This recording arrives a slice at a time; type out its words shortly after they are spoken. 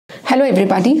Hello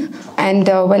everybody, and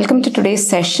welcome to today's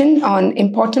session on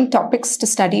important topics to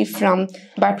study from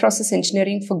Bioprocess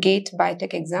Engineering for GATE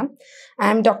Biotech exam.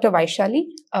 I am Dr. Vaishali,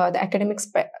 the Academic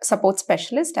Support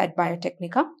Specialist at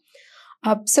Biotechnica.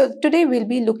 So today we'll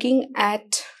be looking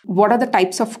at what are the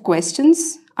types of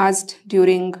questions asked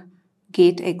during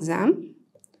GATE exam.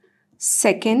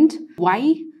 Second,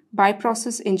 why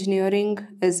Bioprocess Engineering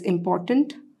is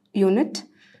important unit.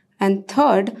 And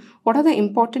third, what are the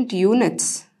important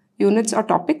units or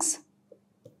topics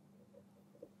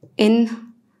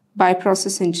in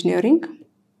bioprocess engineering.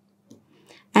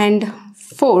 And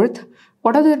fourth,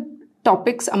 what are the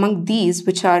topics among these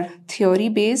which are theory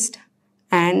based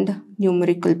and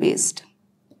numerical based.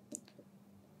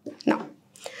 Now,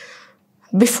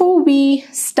 before we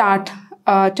start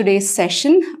today's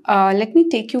session, let me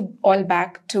take you all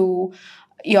back to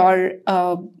your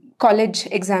college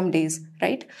exam days,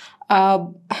 right?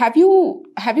 Have you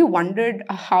wondered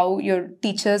how your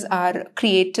teachers are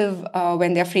creative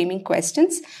when they're framing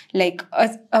questions? Like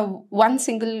one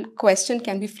single question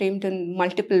can be framed in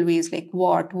multiple ways, like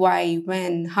what, why,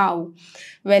 when, how.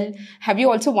 Well, have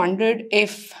you also wondered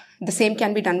if the same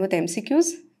can be done with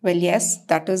MCQs? Well, yes,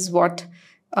 that is what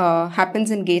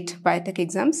happens in GATE Biotech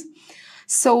exams.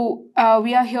 So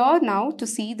we are here now to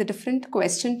see the different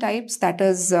question types that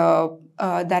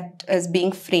is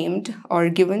being framed or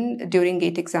given during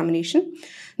GATE examination.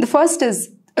 The first is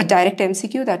a direct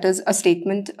MCQ, that is a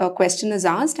statement, a question is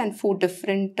asked and 4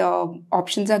 different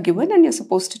options are given and you're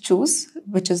supposed to choose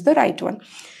which is the right one.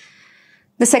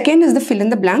 The second is the fill in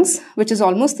the blanks, which is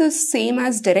almost the same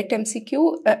as direct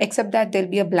MCQ, except that there'll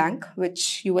be a blank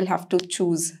which you will have to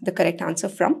choose the correct answer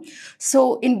from.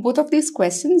 So in both of these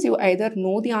questions, you either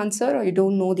know the answer or you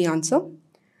don't know the answer.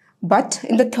 But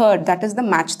in the third, that is the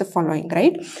match the following,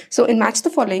 right? So in match the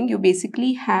following, you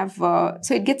basically have,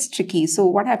 so it gets tricky. So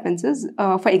what happens is,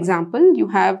 for example, you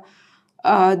have,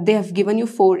 they have given you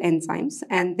 4 enzymes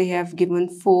and they have given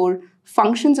 4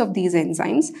 functions of these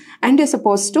enzymes and you're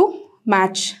supposed to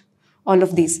match all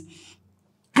of these.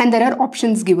 And there are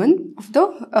options given of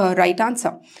the right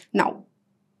answer. Now,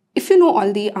 if you know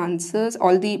all the answers,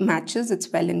 all the matches,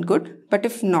 it's well and good. But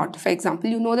if not, for example,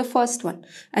 you know the first one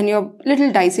and you're a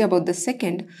little dicey about the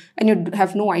second and you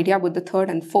have no idea about the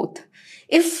third and fourth.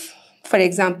 If, for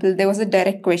example, there was a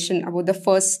direct question about the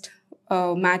first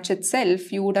match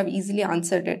itself, you would have easily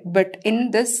answered it. But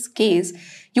in this case,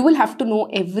 you will have to know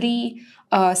every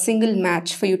single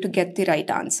match for you to get the right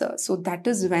answer. So that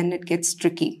is when it gets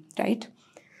tricky, right?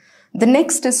 The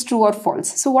next is true or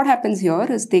false. So what happens here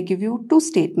is they give you 2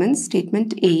 statements,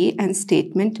 statement A and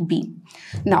statement B.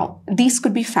 Now, these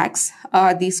could be facts.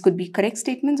 These could be correct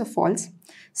statements or false.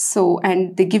 So,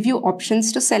 and they give you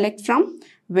options to select from,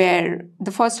 where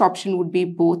the first option would be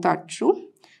both are true.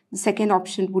 The second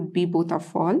option would be both are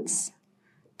false.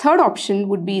 Third option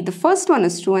would be the first one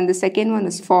is true and the second one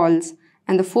is false.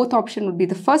 And the fourth option would be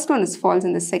the first one is false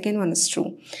and the second one is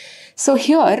true. So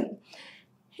here,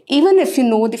 even if you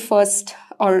know the first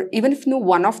or even if you know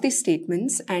one of these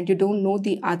statements and you don't know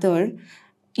the other,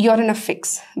 you're in a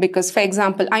fix. Because, for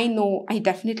example, I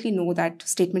definitely know that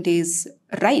statement A is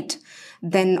right.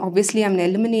 Then obviously I'm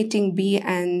eliminating B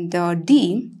and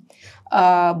D.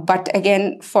 But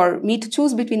again, for me to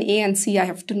choose between A and C, I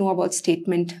have to know about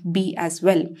statement B as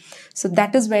well. So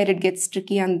that is where it gets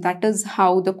tricky and that is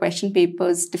how the question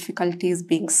paper's difficulty is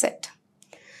being set.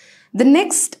 The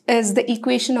next is the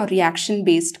equation or reaction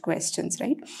based questions,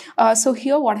 right? So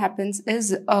here what happens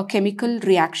is a chemical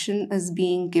reaction is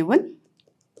being given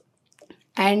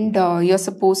and you're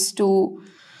supposed to,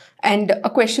 and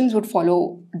questions would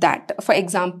follow that. For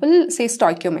example, say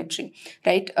stoichiometry,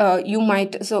 right? You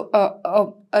might, so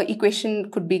a equation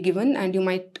could be given and you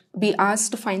might be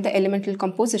asked to find the elemental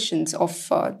compositions of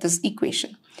this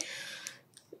equation.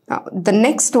 Now, the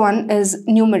next one is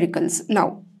numericals.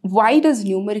 Now, why does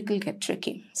numerical get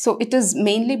tricky? So it is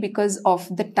mainly because of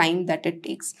the time that it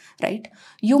takes, right?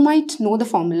 You might know the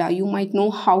formula, you might know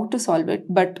how to solve it,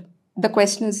 but the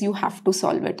question is you have to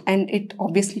solve it and it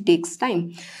obviously takes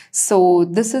time. So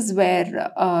this is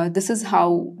where, this is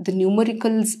how the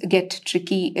numericals get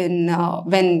tricky in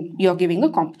when you're giving a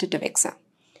competitive exam,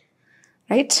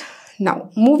 right?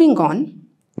 Now, moving on,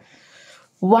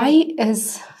 why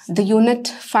is the unit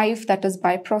 5, that is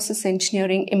Bioprocess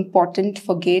Engineering, important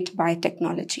for GATE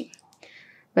Biotechnology?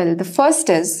 Well, the first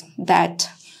is that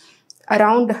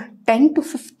around 10 to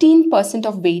 15%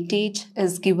 of weightage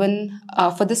is given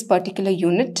for this particular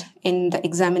unit in the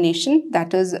examination.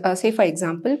 That is, say for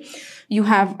example, you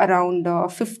have around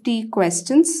 50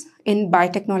 questions in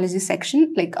biotechnology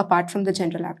section, like apart from the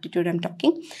general aptitude I'm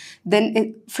talking.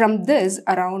 Then from this,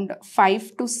 around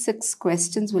 5 to 6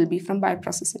 questions will be from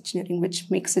bioprocess engineering, which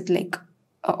makes it like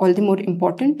all the more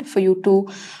important for you to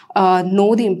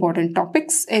know the important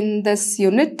topics in this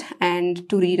unit and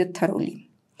to read it thoroughly.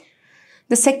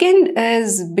 The second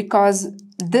is because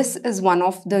this is one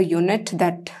of the unit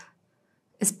that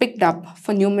is picked up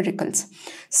for numericals.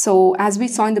 So as we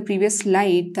saw in the previous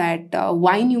slide that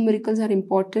why numericals are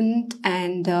important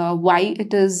and why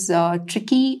it is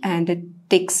tricky and it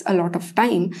takes a lot of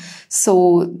time.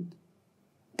 So,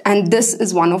 and this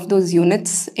is one of those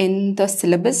units in the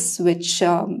syllabus which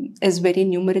is very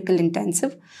numerical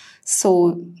intensive.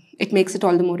 So it makes it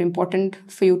all the more important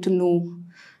for you to know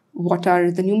what are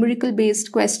the numerical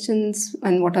based questions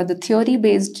and what are the theory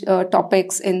based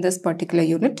topics in this particular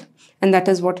unit. And that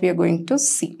is what we are going to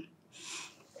see.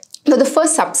 Now, the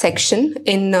first subsection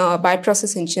in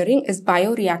bioprocess engineering is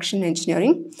bioreaction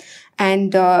engineering.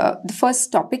 And the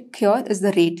first topic here is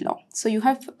the rate law. So you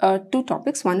have two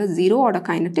topics. One is zero order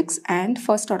kinetics and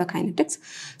first order kinetics.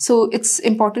 So it's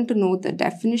important to know the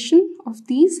definition of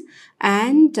these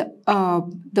and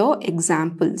the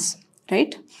examples,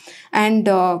 right? And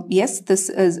yes, this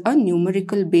is a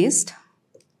numerical based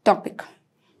topic.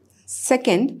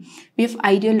 Second, we have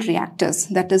ideal reactors,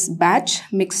 that is batch,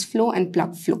 mixed flow, and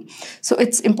plug flow. So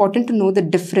it's important to know the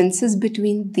differences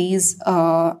between these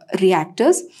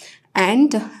reactors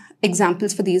and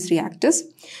examples for these reactors.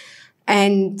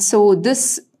 And so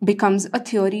this becomes a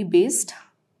theory-based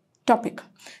topic.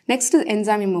 Next is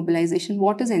enzyme immobilization.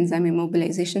 What is enzyme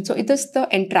immobilization? So it is the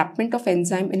entrapment of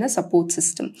enzyme in a support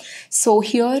system. So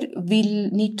here we'll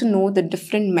need to know the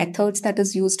different methods that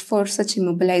is used for such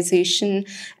immobilization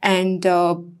and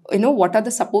what are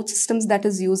the support systems that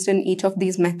is used in each of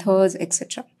these methods,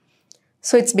 etc.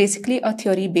 So it's basically a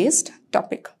theory-based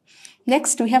topic.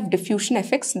 Next, we have diffusion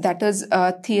effects, that is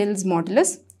Thiel's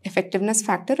modulus, effectiveness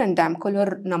factor, and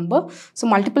Damkohler number. So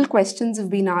multiple questions have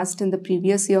been asked in the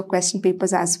previous year question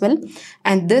papers as well.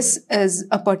 And this is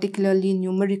a particularly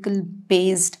numerical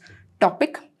based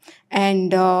topic.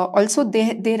 And also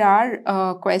there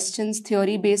are questions,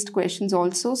 theory based questions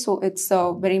also. So it's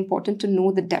very important to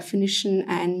know the definition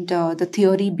and the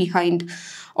theory behind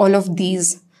all of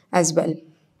these as well.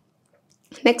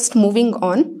 Next, moving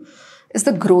on, is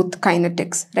the growth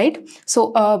kinetics, right?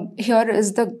 So here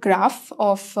is the graph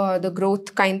of the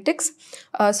growth kinetics.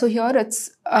 So here it's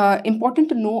important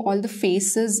to know all the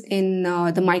phases in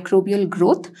the microbial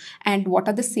growth and what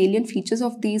are the salient features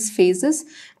of these phases.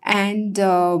 And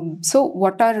so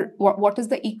what is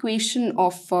the equation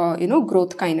of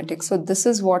growth kinetics? So this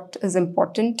is what is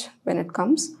important when it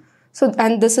comes. So,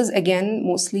 and this is again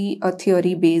mostly a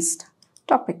theory based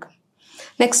topic.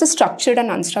 Next is structured and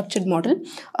unstructured model.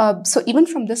 So even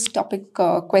from this topic,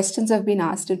 questions have been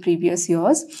asked in previous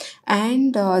years,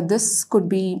 and this could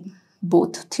be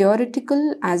both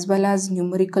theoretical as well as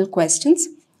numerical questions.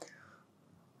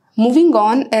 Moving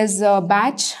on is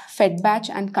batch, fed batch,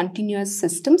 and continuous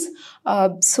systems.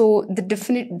 So the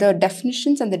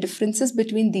definitions and the differences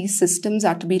between these systems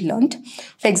are to be learnt.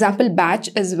 For example, batch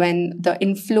is when the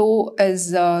inflow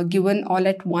is given all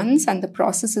at once and the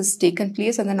process is taken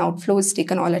place and then outflow is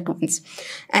taken all at once.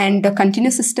 And the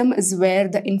continuous system is where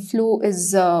the inflow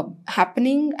is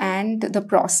happening and the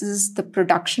process, the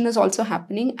production is also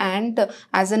happening, and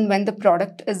as and when the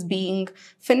product is being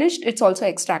finished, it's also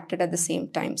extracted at the same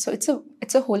time. So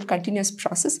it's a whole continuous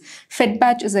process. Fed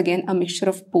batch is again a mixture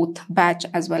of both batch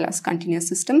as well as continuous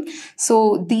system.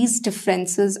 So these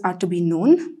differences are to be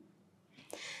known.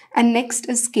 And next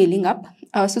is scaling up.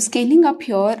 So scaling up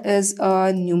here is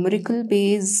a numerical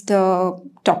based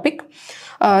topic.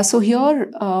 So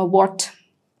here what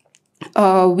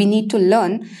we need to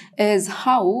learn is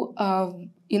how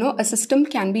a system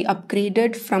can be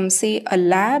upgraded from, say, a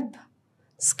lab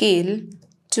scale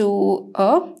to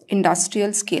a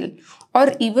industrial scale,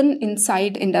 or even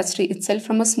inside industry itself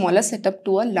from a smaller setup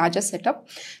to a larger setup.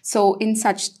 So in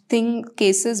such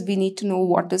cases, we need to know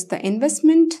what is the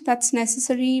investment that's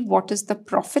necessary, what is the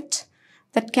profit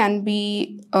that can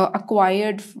be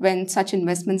acquired when such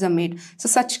investments are made. So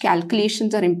such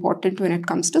calculations are important when it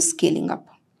comes to scaling up.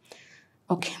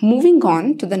 Okay, moving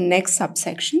on to the next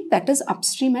subsection, that is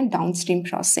upstream and downstream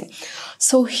processing.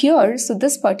 So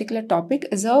this particular topic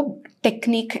is a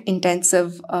technique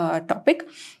intensive topic.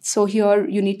 So here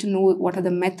you need to know what are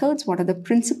the methods, what are the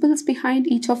principles behind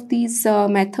each of these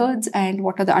methods, and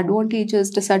what are the advantages,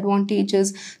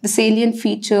 disadvantages, the salient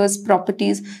features,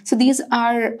 properties. So these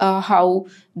are how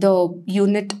the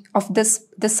unit of this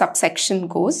subsection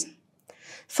goes.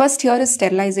 First here is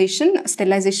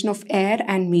sterilization of air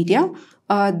and media.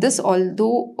 This,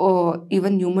 although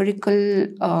even numerical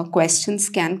questions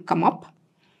can come up.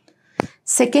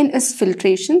 Second is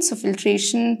filtration. So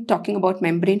filtration, talking about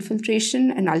membrane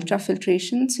filtration and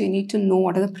ultrafiltration. So you need to know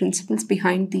what are the principles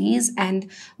behind these and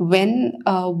when,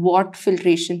 what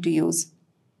filtration to use.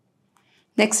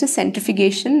 Next is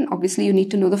centrifugation. Obviously, you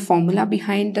need to know the formula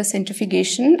behind the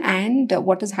centrifugation and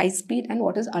what is high speed and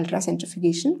what is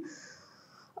ultracentrifugation.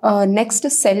 Next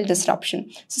is cell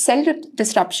disruption. So cell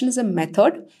disruption is a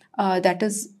method that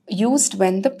is used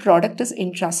when the product is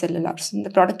intracellular. So when the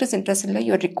product is intracellular,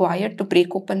 you're required to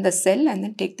break open the cell and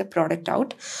then take the product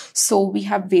out. So we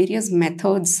have various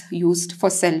methods used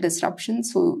for cell disruption.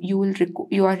 So you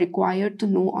are required to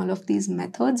know all of these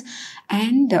methods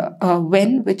and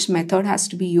which method has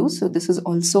to be used. So this is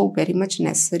also very much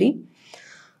necessary.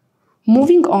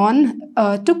 Moving on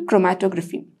to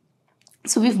chromatography.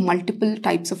 So we have multiple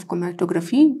types of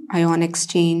chromatography: ion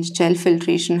exchange, gel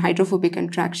filtration, hydrophobic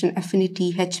interaction,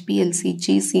 affinity, HPLC,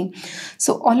 GC.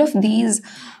 So all of these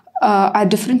are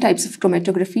different types of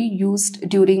chromatography used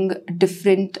during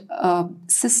different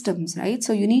systems, right?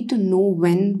 So you need to know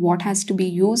when, what has to be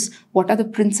used, what are the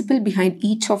principles behind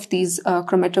each of these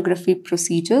chromatography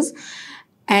procedures,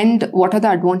 and what are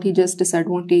the advantages,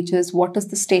 disadvantages, what is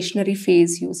the stationary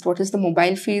phase used, what is the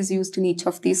mobile phase used in each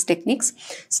of these techniques.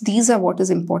 So these are what is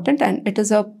important, and it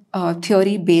is a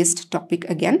theory-based topic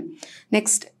again.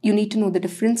 Next, you need to know the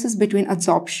differences between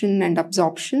adsorption and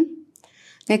absorption.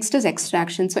 Next is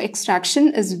extraction. So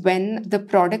extraction is when the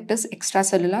product is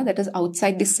extracellular, that is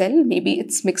outside the cell. Maybe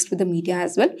it's mixed with the media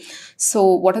as well. So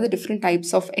what are the different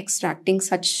types of extracting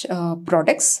such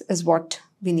products is what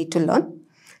we need to learn.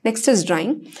 Next is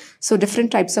drying. So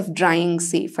different types of drying,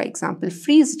 say for example,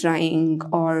 freeze drying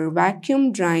or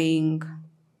vacuum drying,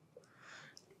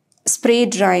 spray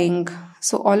drying.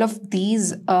 So all of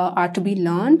these are to be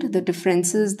learned, the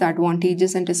differences, the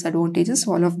advantages and disadvantages.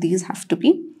 So all of these have to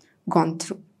be gone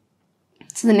through.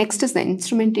 So the next is the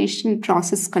instrumentation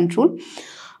process control.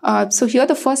 So here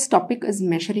the first topic is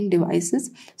measuring devices.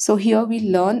 So here we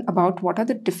learn about what are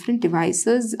the different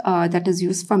devices that is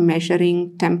used for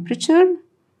measuring temperature,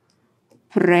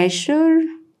 pressure,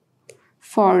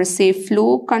 for say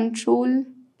flow control,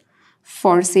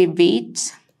 for say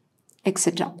weight,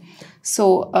 etc.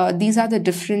 So these are the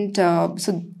different,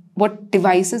 so what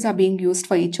devices are being used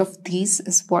for each of these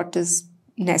is what is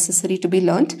necessary to be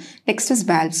learned. Next is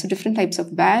valves. So different types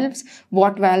of valves.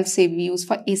 What valves say we use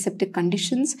for aseptic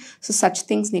conditions. So such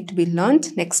things need to be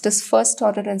learned. Next is first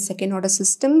order and second order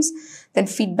systems. Then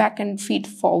feedback and feed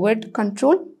forward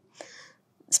control.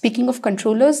 Speaking of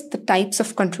controllers, the types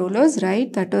of controllers,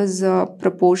 right? That is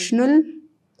proportional,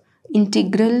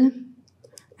 integral,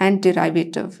 and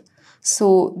derivative.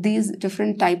 So these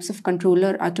different types of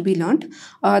controller are to be learned.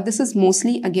 This is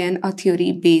mostly, again, a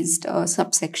theory-based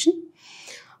subsection.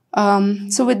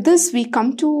 So with this, we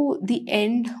come to the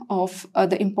end of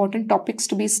the important topics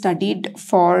to be studied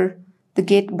for the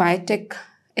GATE Biotech,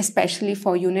 especially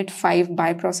for Unit 5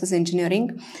 Bioprocess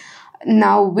Engineering.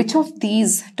 Now, which of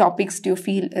these topics do you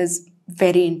feel is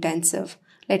very intensive?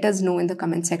 Let us know in the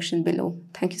comment section below.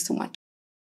 Thank you so much.